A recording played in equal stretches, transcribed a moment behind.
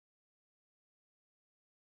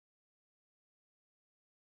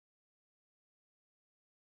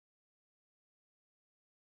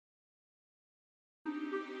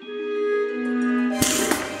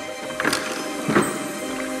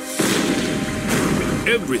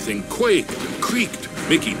Everything quaked and creaked.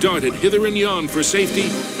 Mickey darted hither and yon for safety,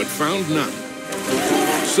 but found none.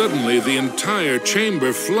 Suddenly, the entire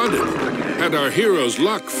chamber flooded. Had our hero's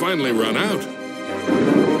luck finally run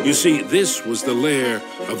out? You see, this was the lair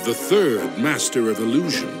of the third Master of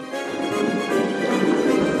Illusion.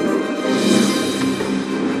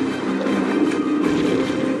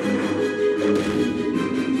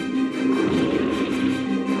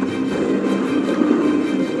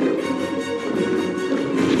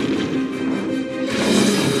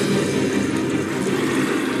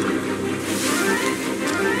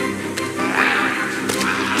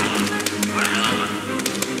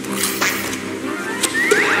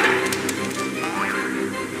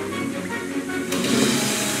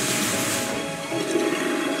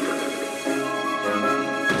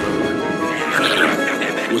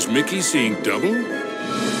 Was Mickey seeing double?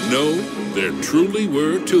 No, there truly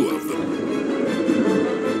were two of them.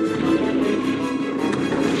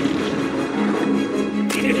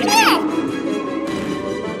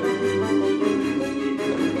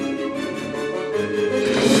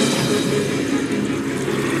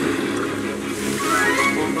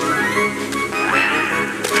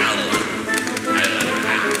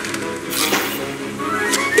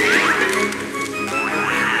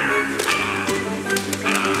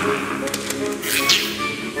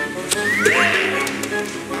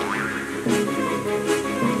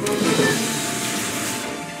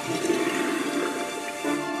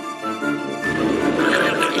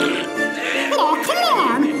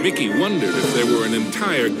 Mickey wondered if there were an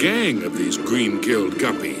entire gang of these green-killed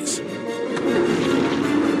guppies.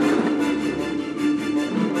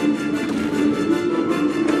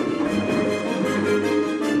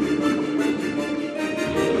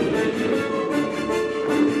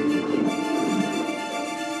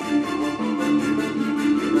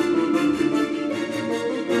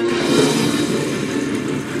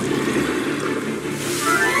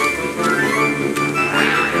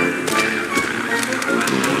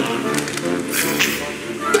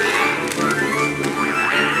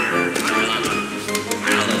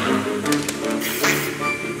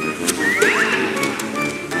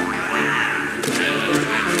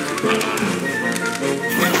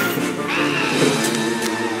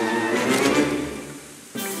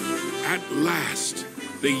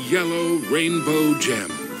 The yellow rainbow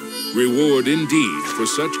gem. Reward indeed for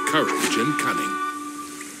such courage and cunning.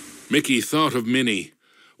 Mickey thought of Minnie.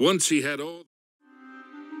 Once he had all...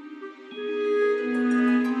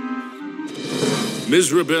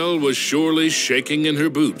 Mizrabel was surely shaking in her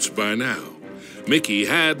boots by now. Mickey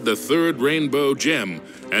had the third rainbow gem,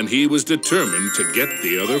 and he was determined to get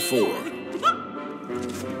the other four.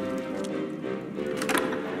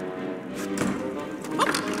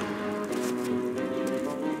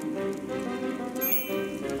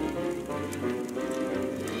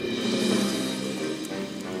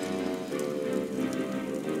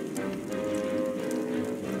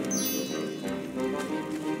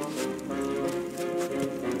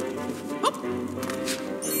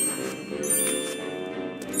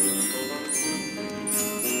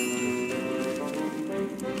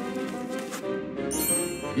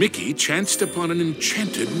 Mickey chanced upon an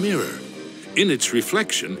enchanted mirror. In its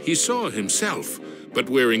reflection, he saw himself, but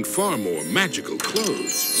wearing far more magical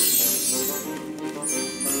clothes.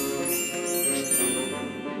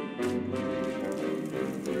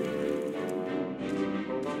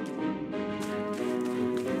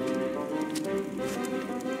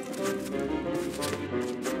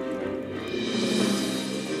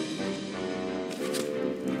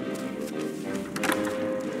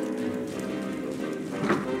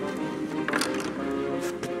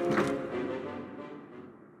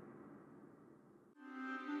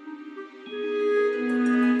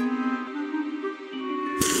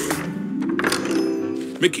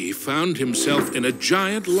 Mickey found himself in a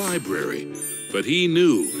giant library, but he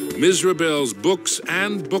knew Mizrabel's books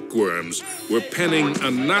and bookworms were penning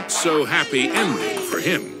a not-so-happy ending for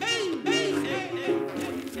him.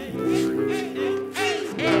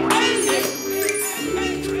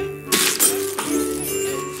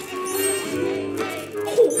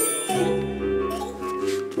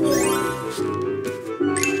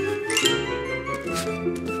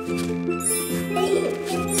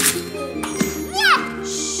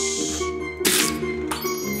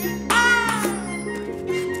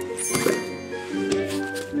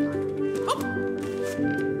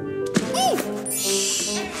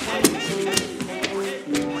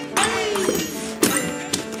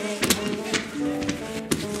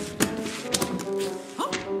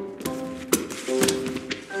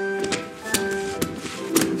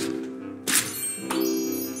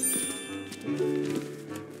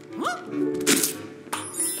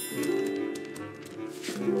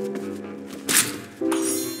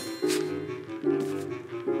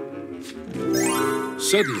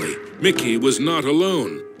 Suddenly, Mickey was not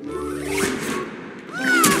alone.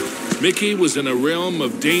 Mickey was in a realm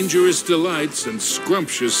of dangerous delights and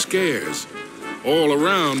scrumptious scares. All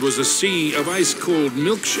around was a sea of ice-cold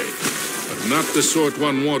milkshake, but not the sort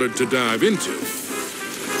one wanted to dive into.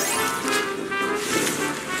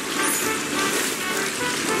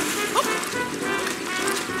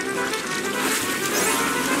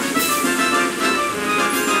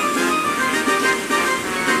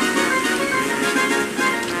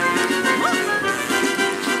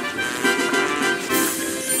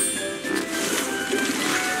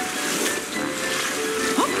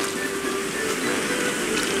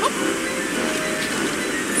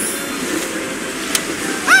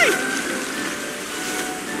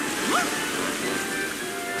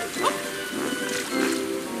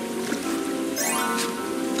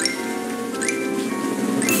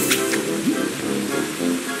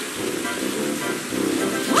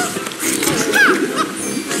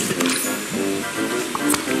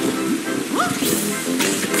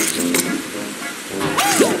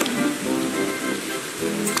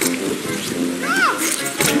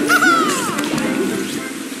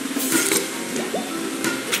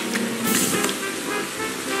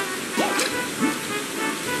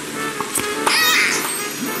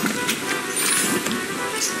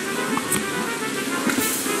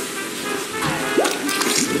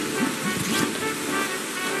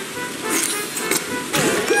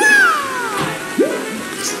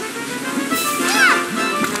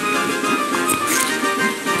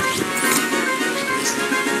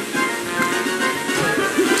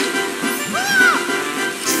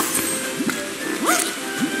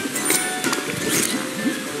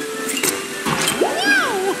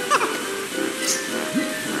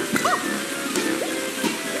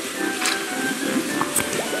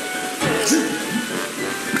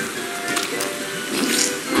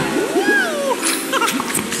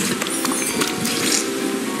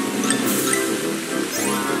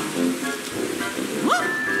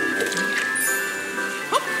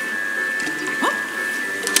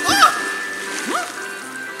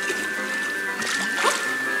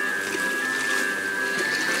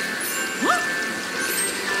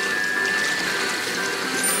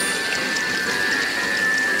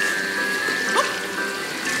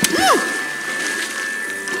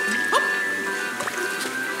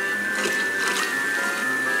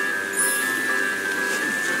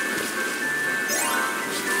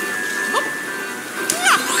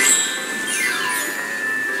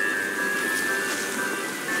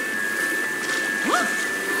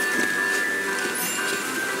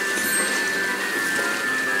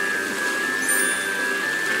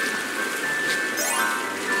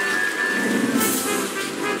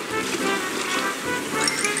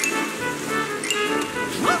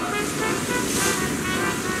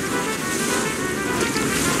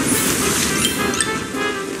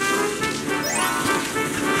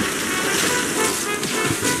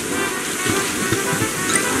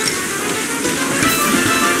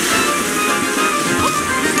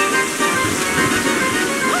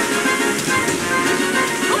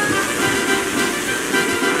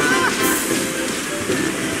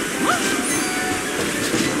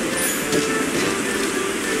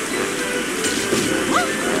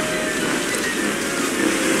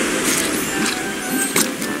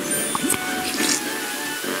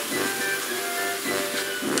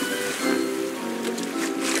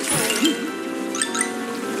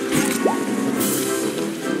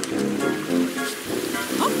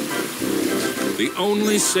 The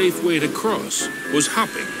only safe way to cross was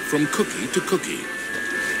hopping from cookie to cookie.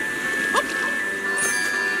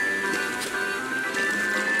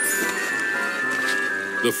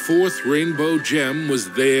 The fourth rainbow gem was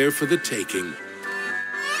there for the taking.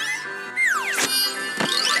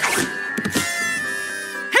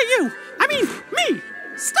 Hey, you! I mean, me!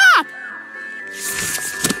 Stop!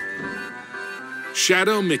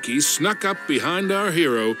 Shadow Mickey snuck up behind our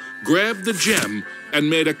hero, grabbed the gem, and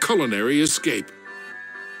made a culinary escape.